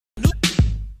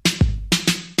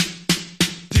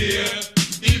Dear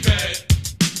Yvette,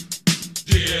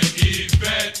 dear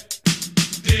Yvette,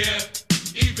 dear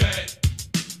Yvette,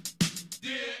 dear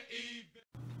Yvette.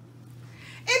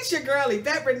 It's your girl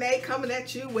Yvette Renee coming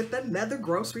at you with another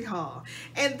grocery haul.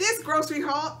 And this grocery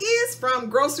haul is from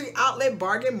Grocery Outlet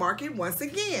Bargain Market once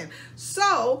again.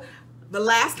 So the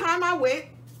last time I went,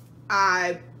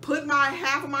 I put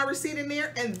half of my receipt in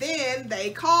there, and then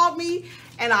they called me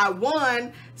and I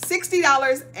won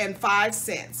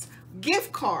 $60.05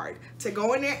 gift card to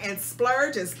go in there and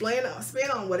splurge and spend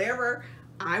on whatever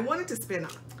I wanted to spend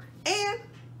on. And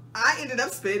I ended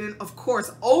up spending, of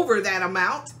course, over that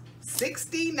amount. I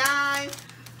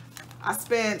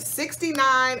spent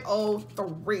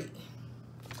 $69.03.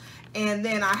 And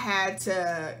then I had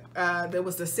to, there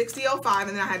was the $60.05,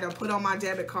 and then I had to put on my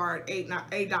debit card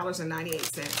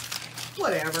 $8.98.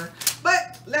 Whatever.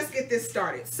 But let's get this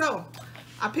started. So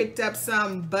I picked up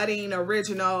some Budding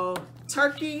Original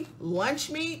turkey lunch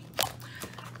meat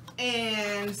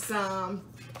and some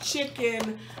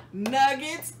chicken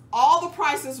nuggets. All the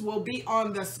prices will be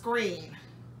on the screen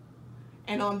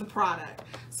and on the product.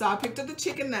 So I picked up the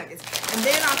chicken nuggets, and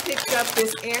then I picked up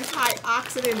this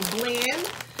antioxidant blend.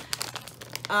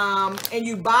 And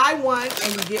you buy one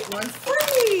and you get one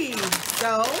free.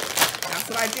 So that's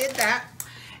what I did that.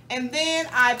 And then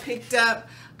I picked up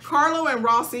Carlo and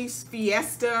Rossi's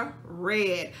Fiesta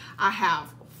Red. I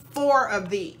have 4 of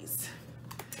these.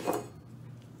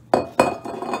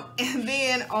 And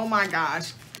then, oh my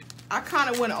gosh, I kind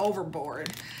of went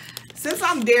overboard. Since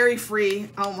I'm dairy free,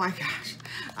 oh my gosh,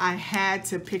 I had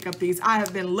to pick up these. I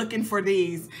have been looking for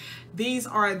these. These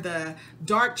are the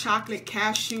dark chocolate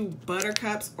cashew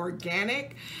buttercups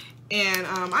organic. And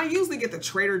I usually get the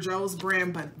Trader Joe's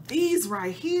brand, but these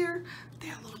right here,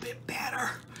 they're a little bit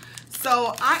better.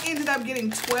 So I ended up getting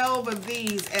 12 of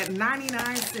these at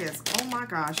 99 cents. Oh my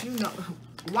gosh, you know,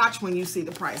 watch when you see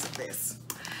the price of this.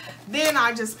 Then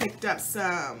I just picked up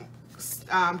some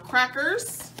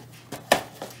crackers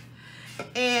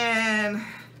and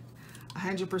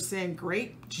 100%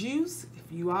 grape juice.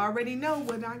 You already know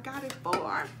what I got it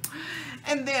for.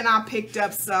 And then I picked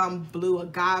up some blue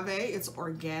agave. It's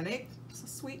organic. It's a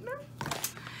sweetener.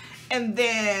 And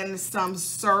then some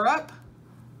syrup.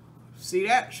 See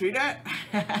that? See that?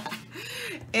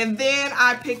 And then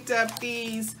I picked up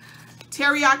these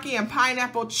teriyaki and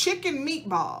pineapple chicken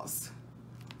meatballs.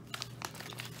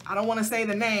 I don't want to say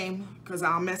the name because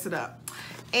I'll mess it up.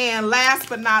 And last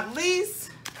but not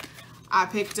least, I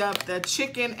picked up the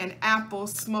chicken and apple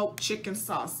smoked chicken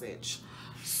sausage.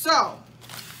 So,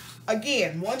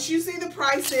 again, once you see the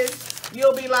prices,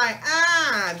 you'll be like,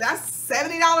 that's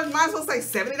 $70. Might as well say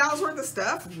 $70 worth of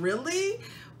stuff. Really?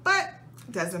 But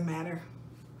it doesn't matter.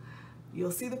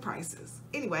 You'll see the prices.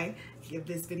 Anyway, give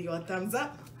this video a thumbs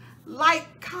up.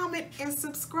 Like, comment, and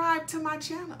subscribe to my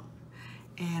channel.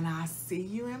 And I'll see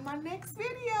you in my next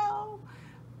video.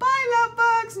 Bye, love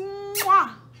bugs.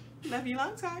 Mwah. Love you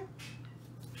long time.